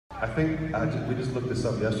I think we just looked this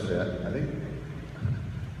up yesterday.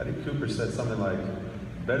 I think Cooper said something like,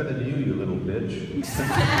 "Better than you little bitch."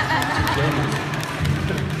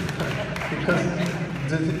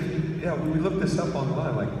 Because yeah, we looked this up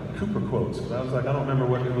online, like Cooper quotes. And I was like, I don't remember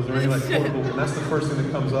what it was. Really like quotable, and that's the first thing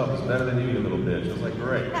that comes up. Is "Better than you little bitch." I was like,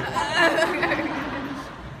 great.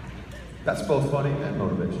 That's both funny and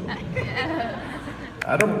motivational.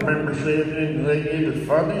 I don't remember saying anything either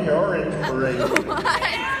funny or inspirational.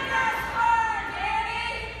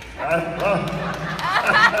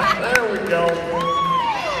 There we go.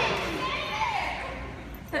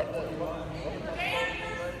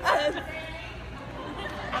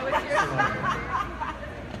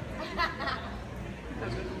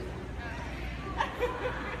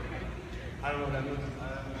 I don't know what that means.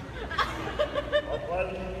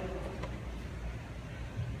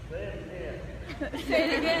 Say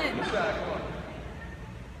it again. Come on.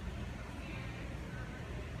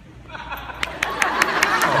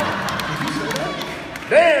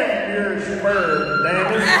 Damn, you're spurred, damn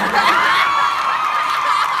it.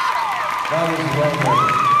 That was well done.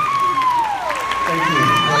 Thank you.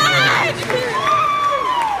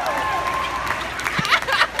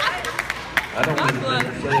 I don't remember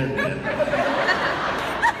saying that.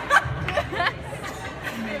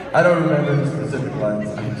 I don't remember the specific lines.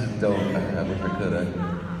 I just don't. I wish I could. I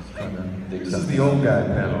just trying to dig. This is the old guy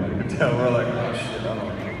panel. You can tell we're like, oh shit, I don't know.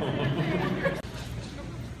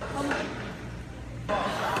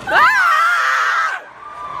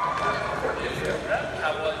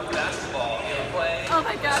 Oh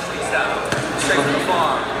my God. Straight from the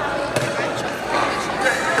farm.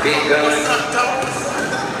 Big guns.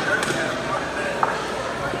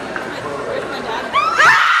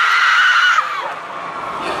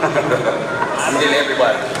 I'm getting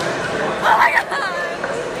everybody. Oh my God.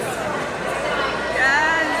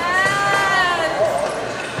 Yes.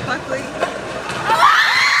 Buckley.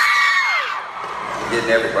 I'm getting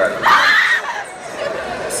everybody.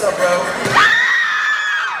 What's up, bro?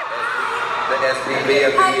 The SBB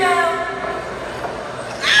of the year.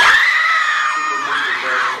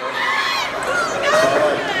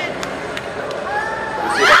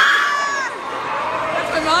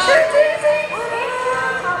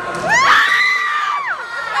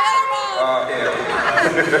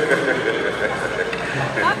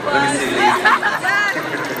 Let me see these.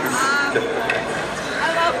 I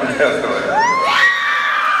love her.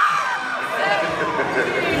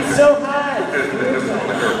 He's so high.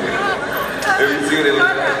 Have you seen it?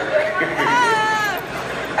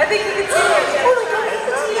 I think you can see it. Oh my God, you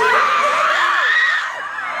can see it.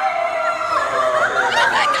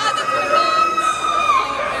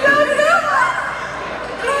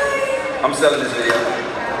 I'm selling this video.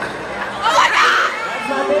 Oh my God. That's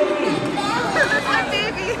my baby. That's my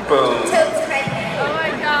baby. Boom. Oh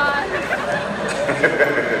my God.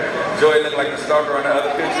 Joey looked like the stalker on the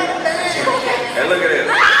other picture. And look at this.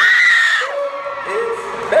 It's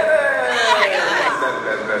better.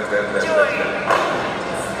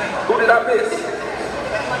 Who did I miss?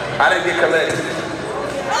 I didn't get collected.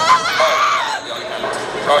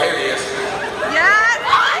 Oh, here he is. Yes.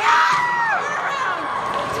 Oh my God.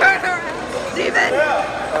 Turn around. Steven.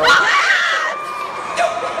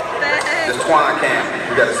 This Twine cam.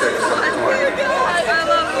 We got to set this up with Twine. I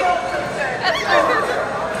love you.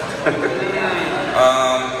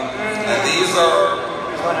 And these are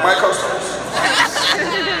my co-stars.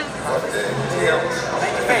 What the hell?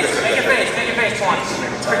 Make your face, Twine.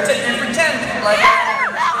 Pretend like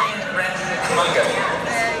Cucamonga.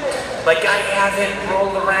 Like I haven't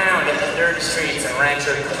rolled around in the dirty streets in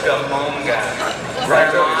Rancho Cucamonga.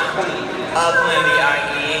 Upland, the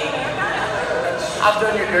IE. I've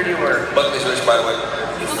done your dirty work. Buckley's rich, by the way.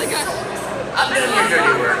 Oh my God. I've done your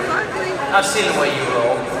dirty work. I've seen the way you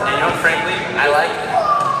roll. And you know, frankly, I like it.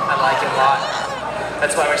 I like it a lot.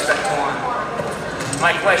 That's why I respect Twine.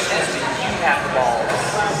 My question is, do you have the balls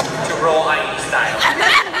to roll IE style?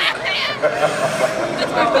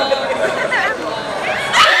 That's my ball.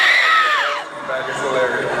 That is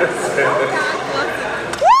hilarious.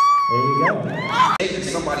 There you go. Taking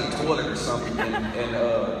somebody's toilet or something in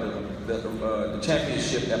the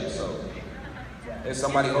championship episode. In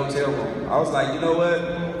somebody's hotel room. I was like, you know what?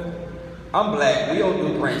 I'm black. We don't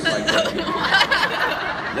do pranks like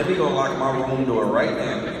that. Let me go lock my room door right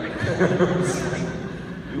now.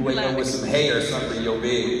 You wake up with some hay or something in your bed.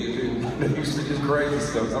 You used to just crazy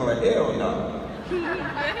stuff. I'm like, hell no.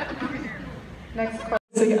 Next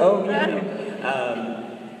question. Okay.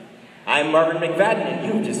 I'm Marvin McFadden, and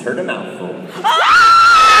you've just heard a mouthful.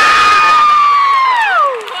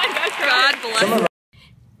 God bless.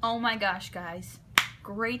 Oh my gosh, guys.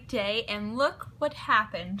 great day, and look what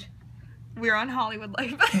happened. We're on Hollywood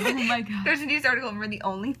Life. Oh my god. There's a news article and we're the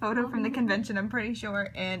only photo from the convention, I'm pretty sure,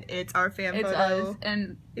 and it's our fan It's photo. us,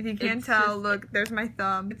 and If you can't it's tell, just- look, there's my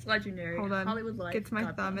thumb. it's legendary. Hold on. Hollywood Life. Gets my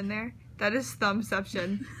God thumb bless. in there. That is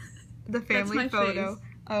thumbception. The family my photo. face.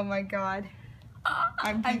 Oh my god.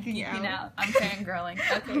 I'm geeking out. I'm fangirling.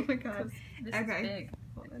 Okay. Oh my god. This Okay. is big.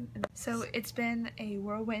 So it's been a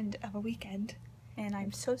whirlwind of a weekend. And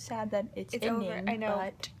I'm so sad that it's Over. ending. I know.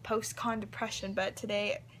 But Post-con depression, but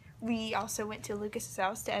today we also went to Lucas's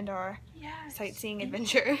house to end our yes, sightseeing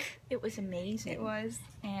adventure. it was amazing. It was.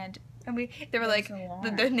 And And they were There's like, an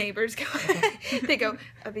alarm. the neighbors go, they go,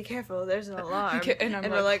 oh, be careful, there's an alarm. And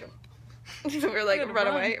I'm we're like, we're like, gotta run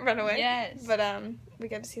run. away, run away. Yes. But we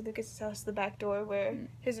got to see Lucas's house, the back door where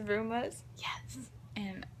his room was. yes.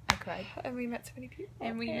 And I cried. And we met so many people.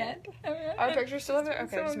 And we met. Our picture's still up there?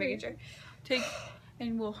 Okay, So just making sure.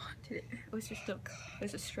 And it was just it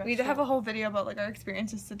was a stressful. We need to have a whole video about like our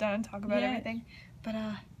experiences, sit down and talk about Yes. everything. But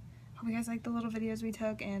hope you guys like the little videos we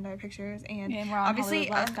took and our pictures. And And we're on obviously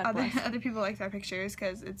Hollywood Life, God bless. other people liked our pictures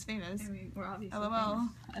because it's famous. I mean, we're obviously LOL.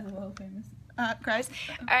 famous. LOL famous. Cries.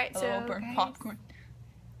 Alright, so LOL burn guys, popcorn.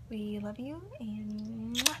 we love you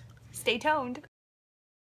and mwah, stay toned.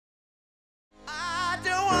 I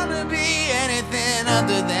don't wanna be anything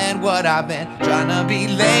other than what I've been trying to be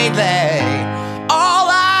lately. All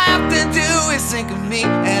I have to do is think of me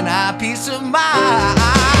and have peace of mind.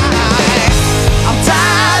 I'm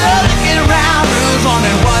tired